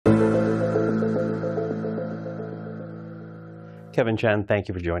Kevin Chen, thank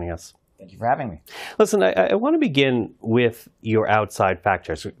you for joining us. Thank you for having me. Listen, I want to begin with your outside fact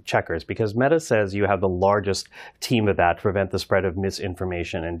checkers, because Meta says you have the largest team of that to prevent the spread of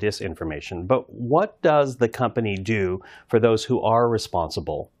misinformation and disinformation. But what does the company do for those who are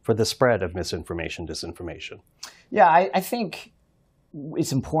responsible for the spread of misinformation, disinformation? Yeah, I think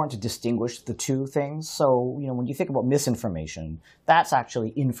it's important to distinguish the two things. So, when you think about misinformation, that's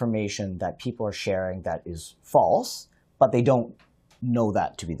actually information that people are sharing that is false, but they don't know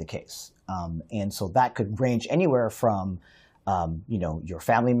that to be the case. And so that could range anywhere from, your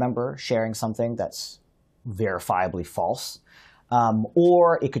family member sharing something that's verifiably false,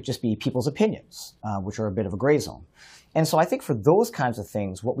 or it could just be people's opinions, which are a bit of a gray zone. And so I think for those kinds of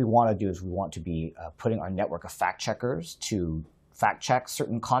things, what we want to do is we want to be putting our network of fact checkers to fact check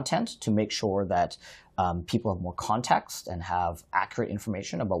certain content to make sure that people have more context and have accurate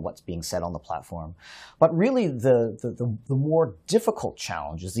information about what's being said on the platform. But really, the more difficult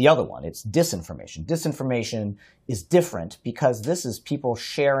challenge is the other one. It's disinformation. Disinformation is different because this is people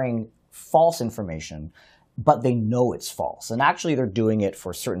sharing false information, but they know it's false. And actually, they're doing it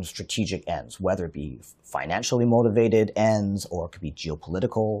for certain strategic ends, whether it be financially motivated ends or it could be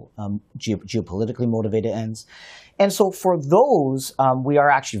geopolitically motivated ends. And so for those, we are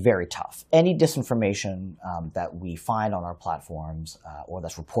actually very tough. Any disinformation that we find on our platforms or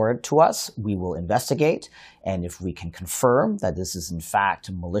that's reported to us, we will investigate. And if we can confirm that this is in fact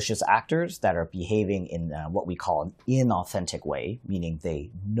malicious actors that are behaving in what we call an inauthentic way, meaning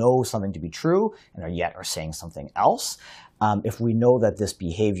they know something to be true and yet are saying something else, if we know that this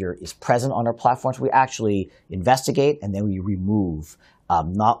behavior is present on our platforms, we actually investigate and then we remove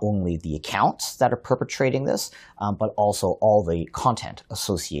not only the accounts that are perpetrating this, but also all the content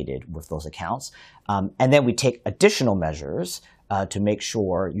associated with those accounts. And then we take additional measures to make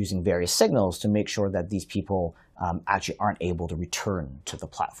sure, using various signals, to make sure that these people actually aren't able to return to the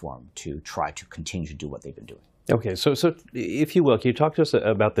platform to try to continue to do what they've been doing. Okay, so if you will, can you talk to us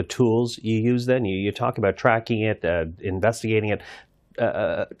about the tools you use then? You talk about tracking it, investigating it.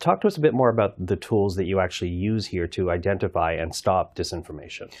 Talk to us a bit more about the tools that you actually use here to identify and stop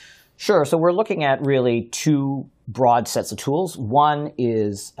disinformation. Sure. So we're looking at really two broad sets of tools. One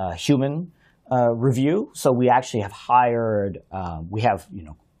is human review. So we actually have hired, we have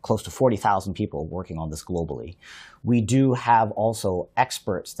close to 40,000 people working on this globally. We do have also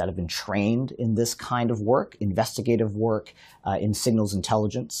experts that have been trained in this kind of work, investigative work in signals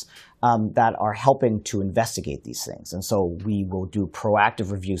intelligence, that are helping to investigate these things. And so we will do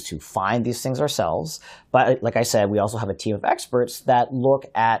proactive reviews to find these things ourselves. But like I said, we also have a team of experts that look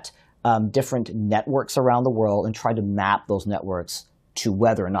at different networks around the world and try to map those networks to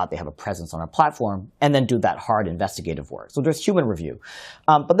whether or not they have a presence on our platform, and then do that hard investigative work. So there's human review.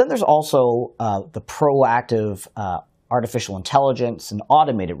 But then there's also the proactive artificial intelligence and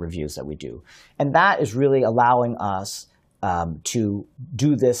automated reviews that we do. And that is really allowing us to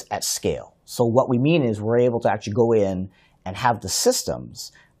do this at scale. So what we mean is we're able to actually go in and have the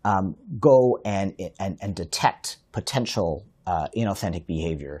systems go and detect potential inauthentic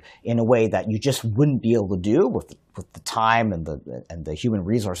behavior in a way that you just wouldn't be able to do with the time and the human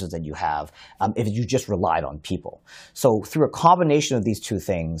resources that you have if you just relied on people. So through a combination of these two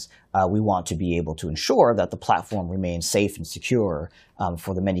things, we want to be able to ensure that the platform remains safe and secure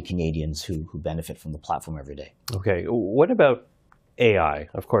for the many Canadians who benefit from the platform every day. Okay, what about AI?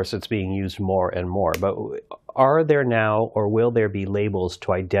 Of course, it's being used more and more, but are there now or will there be labels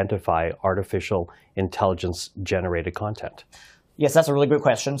to identify artificial intelligence generated content? Yes, that's a really good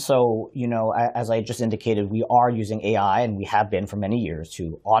question. So, as I just indicated, we are using AI, and we have been for many years,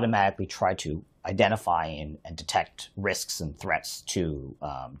 to automatically try to identify and detect risks and threats to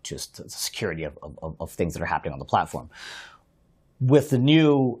the security of things that are happening on the platform. With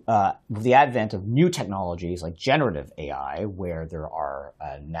the advent of new technologies like generative AI, where there are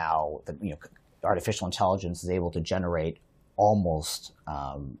now artificial intelligence is able to generate almost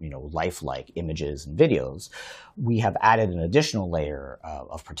lifelike images and videos, we have added an additional layer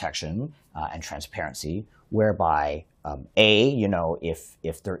of protection and transparency, whereby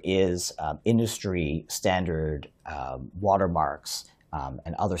if there is industry standard watermarks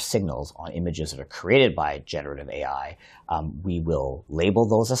and other signals on images that are created by generative AI, we will label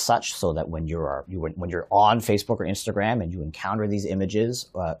those as such, so that when you're on Facebook or Instagram and you encounter these images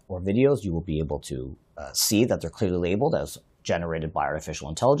or videos, you will be able to see that they're clearly labeled as generated by artificial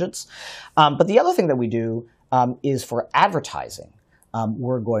intelligence. But the other thing that we do is for advertising.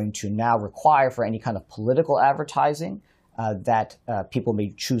 We're going to now require for any kind of political advertising that people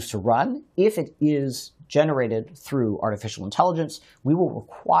may choose to run, if it is generated through artificial intelligence, we will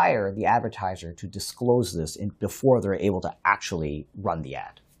require the advertiser to disclose this before they're able to actually run the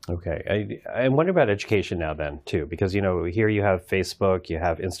ad. Okay. I wonder about education now then, too, because, here you have Facebook, you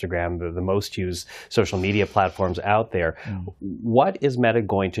have Instagram, the most used social media platforms out there. What is Meta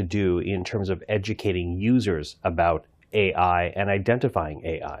going to do in terms of educating users about AI and identifying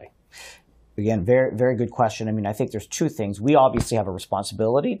AI? Again, very, very good question. I mean, I think there's two things. We obviously have a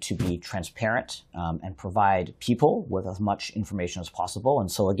responsibility to be transparent and provide people with as much information as possible.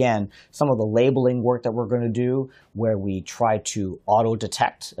 And so again, some of the labeling work that we're going to do, where we try to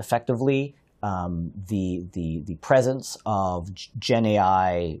auto-detect effectively the presence of Gen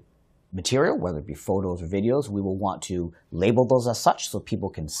AI material, whether it be photos or videos, we will want to label those as such so people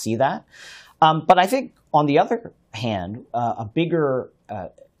can see that. But I think, on the other hand, a bigger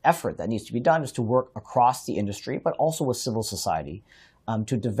effort that needs to be done is to work across the industry, but also with civil society,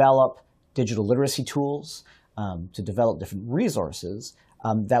 to develop digital literacy tools, to develop different resources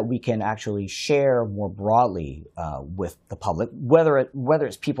that we can actually share more broadly with the public, whether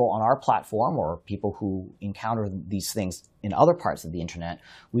it's people on our platform or people who encounter these things in other parts of the internet.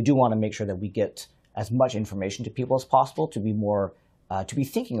 We do want to make sure that we get as much information to people as possible to be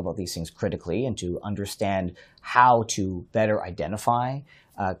thinking about these things critically and to understand how to better identify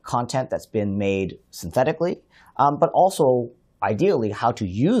content that's been made synthetically, but also, ideally, how to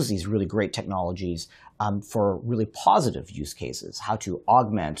use these really great technologies for really positive use cases, how to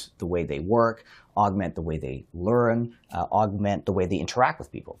augment the way they work, augment the way they learn, augment the way they interact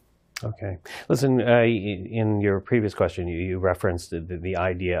with people. Okay. Listen, in your previous question, you referenced the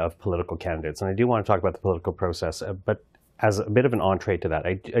idea of political candidates, and I do want to talk about the political process, but as a bit of an entree to that,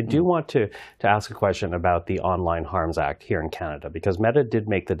 I do want to ask a question about the Online Harms Act here in Canada, because Meta did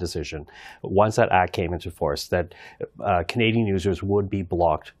make the decision, once that act came into force, that Canadian users would be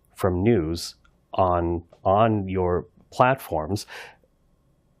blocked from news on your platforms.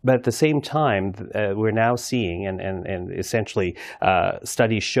 But at the same time, we're now seeing and essentially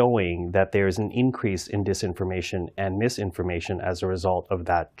studies showing that there is an increase in disinformation and misinformation as a result of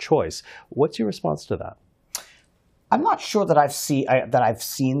that choice. What's your response to that? I'm not sure that I've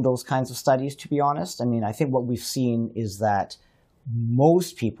seen those kinds of studies, to be honest. I mean, I think what we've seen is that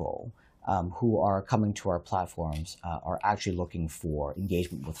most people who are coming to our platforms are actually looking for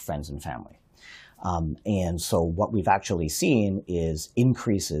engagement with friends and family. And so what we've actually seen is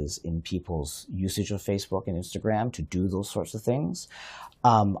increases in people's usage of Facebook and Instagram to do those sorts of things.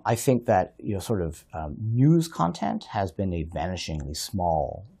 I think that news content has been a vanishingly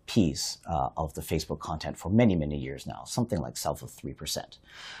small piece of the Facebook content for many, many years now, something like south of 3%.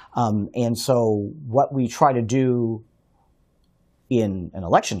 And so what we try to do in an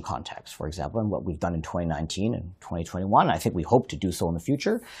election context, for example, and what we've done in 2019 and 2021, I think we hope to do so in the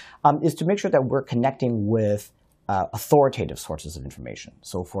future, is to make sure that we're connecting with authoritative sources of information.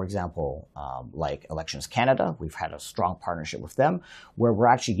 So, for example, like Elections Canada, we've had a strong partnership with them, where we're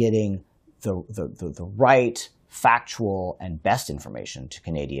actually getting the right, factual, and best information to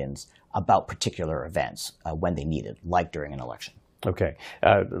Canadians about particular events when they need it, like during an election. Okay.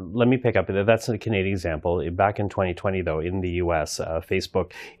 Let me pick up. That's a Canadian example. Back in 2020, though, in the U.S.,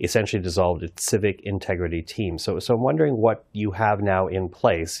 Facebook essentially dissolved its civic integrity team. So I'm wondering what you have now in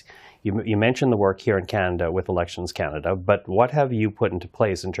place. You mentioned the work here in Canada with Elections Canada, but what have you put into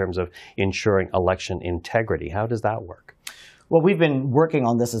place in terms of ensuring election integrity? How does that work? Well, we've been working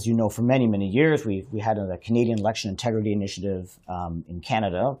on this, as you know, for many, many years. We had a Canadian Election Integrity Initiative in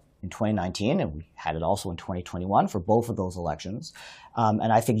Canada in 2019, and we had it also in 2021 for both of those elections.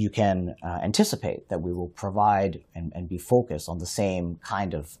 And I think you can anticipate that we will provide and be focused on the same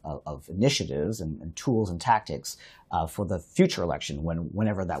kind of initiatives and tools and tactics for the future election,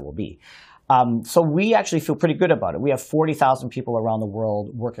 whenever that will be. So we actually feel pretty good about it. We have 40,000 people around the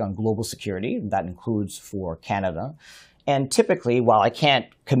world working on global security, and that includes for Canada. And typically, while I can't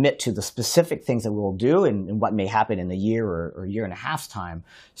commit to the specific things that we will do and what may happen in a year or year and a half's time,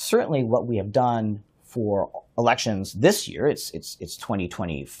 certainly what we have done for elections this year, it's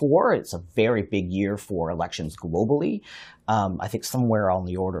 2024. It's a very big year for elections globally. I think somewhere on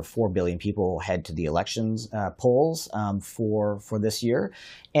the order of 4 billion people head to the elections polls for this year.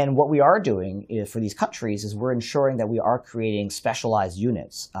 And what we are doing for these countries is we're ensuring that we are creating specialized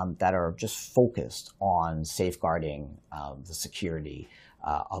units that are just focused on safeguarding the security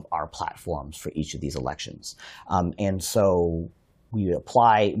of our platforms for each of these elections. And so we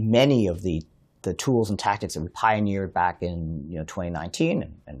apply many of the tools and tactics that we pioneered back in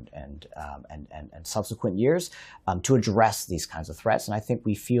 2019 and subsequent years to address these kinds of threats. And I think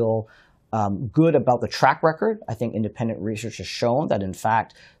we feel good about the track record. I think independent research has shown that, in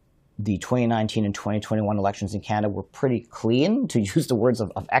fact, the 2019 and 2021 elections in Canada were pretty clean, to use the words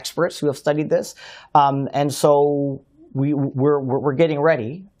of experts who have studied this. And so we're getting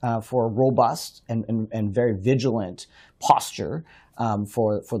ready for a robust and very vigilant posture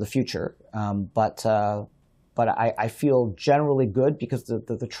for the future. But I feel generally good because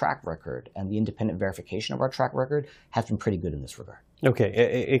the track record and the independent verification of our track record has been pretty good in this regard.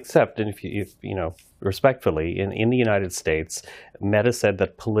 Okay, except, and if you know, respectfully, in the United States, Meta said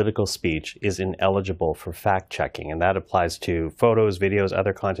that political speech is ineligible for fact checking, and that applies to photos, videos,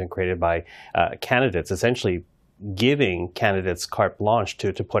 other content created by candidates, essentially giving candidates carte blanche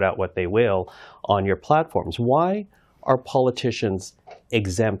to put out what they will on your platforms. Why are politicians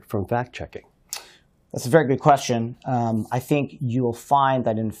exempt from fact checking? That's a very good question. I think you'll find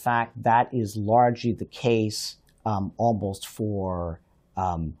that, in fact, that is largely the case almost for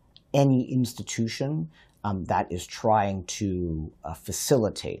any institution that is trying to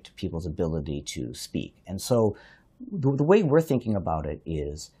facilitate people's ability to speak. And so the way we're thinking about it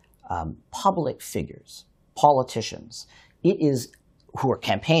is public figures, politicians, who are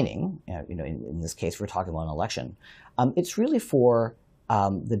campaigning, in this case we're talking about an election, it's really for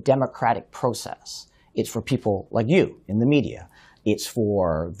the democratic process. It's for people like you in the media. It's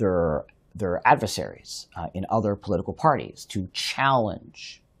for their adversaries in other political parties to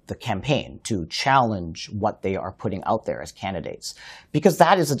challenge the campaign, to challenge what they are putting out there as candidates. Because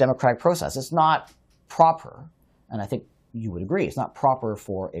that is a democratic process. It's not proper, and I think you would agree, it's not proper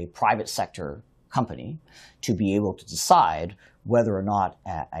for a private sector company to be able to decide whether or not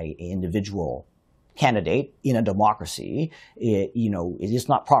an individual candidate in a democracy, it is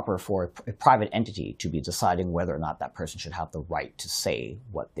not proper for a private entity to be deciding whether or not that person should have the right to say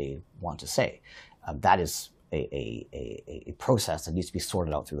what they want to say. That is a process that needs to be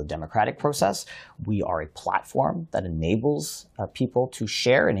sorted out through the democratic process. We are a platform that enables people to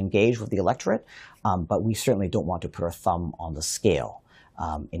share and engage with the electorate, but we certainly don't want to put our thumb on the scale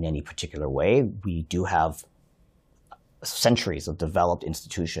in any particular way. We do have centuries of developed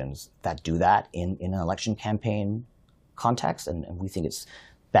institutions that do that in an election campaign context, and we think it's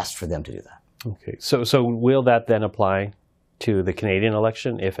best for them to do that. Okay, so will that then apply to the Canadian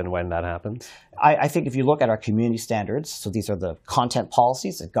election if and when that happens? I think if you look at our community standards, so these are the content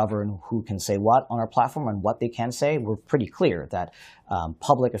policies that govern who can say what on our platform and what they can say, we're pretty clear that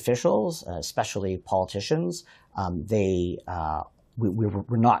public officials, especially politicians,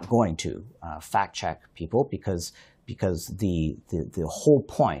 we're not going to fact check people because the whole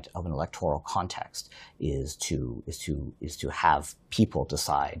point of an electoral context is to have people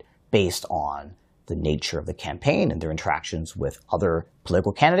decide based on the nature of the campaign and their interactions with other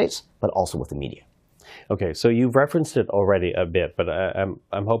political candidates, but also with the media. Okay, so you've referenced it already a bit, but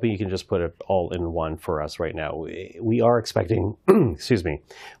I'm hoping you can just put it all in one for us right now. We are expecting, excuse me,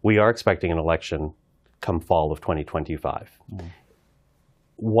 we are expecting an election come fall of 2025. Mm.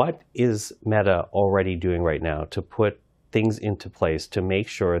 What is Meta already doing right now to put things into place to make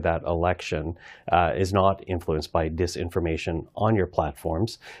sure that election is not influenced by disinformation on your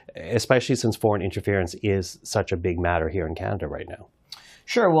platforms, especially since foreign interference is such a big matter here in Canada right now?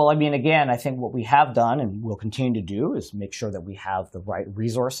 Sure. Well, I mean, again, I think what we have done and will continue to do is make sure that we have the right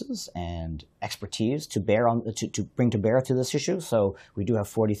resources and expertise to bring to bear to this issue. So we do have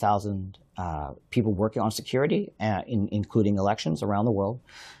 40,000 people working on security, including elections around the world.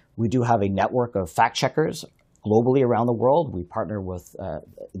 We do have a network of fact checkers globally around the world. We partner with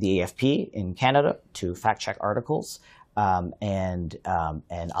the AFP in Canada to fact check articles and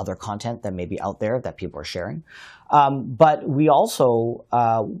other content that may be out there that people are sharing. But we also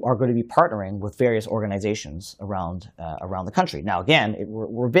are going to be partnering with various organizations around the country. Now, again,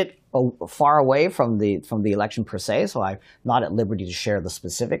 we're a bit far away from the election per se, so I'm not at liberty to share the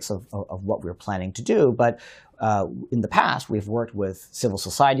specifics of what we're planning to do. But in the past, we've worked with civil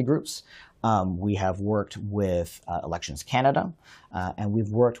society groups. We have worked with Elections Canada, and we've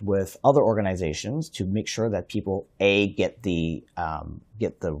worked with other organizations to make sure that people, get the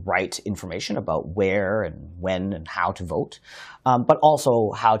right information about where and when and how to vote, but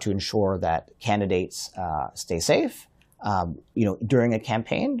also how to ensure that candidates stay safe, during a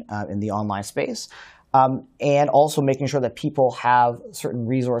campaign in the online space. And also making sure that people have certain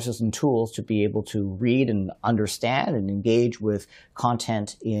resources and tools to be able to read and understand and engage with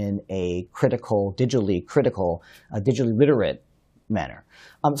content in a digitally literate manner.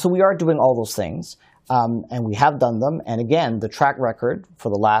 So we are doing all those things, and we have done them. And again, the track record for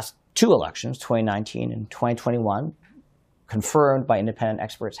the last two elections, 2019 and 2021, confirmed by independent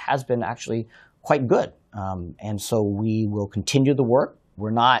experts, has been actually quite good. And so we will continue the work. We're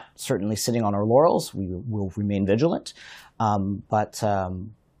not certainly sitting on our laurels. We will remain vigilant, but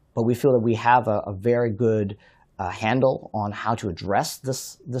But we feel that we have a very good handle on how to address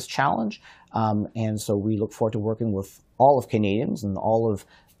this challenge. And so we look forward to working with all of Canadians and all of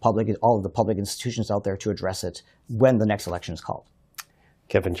the public institutions out there to address it when the next election is called.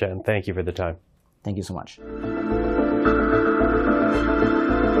 Kevin Chen, thank you for the time. Thank you so much.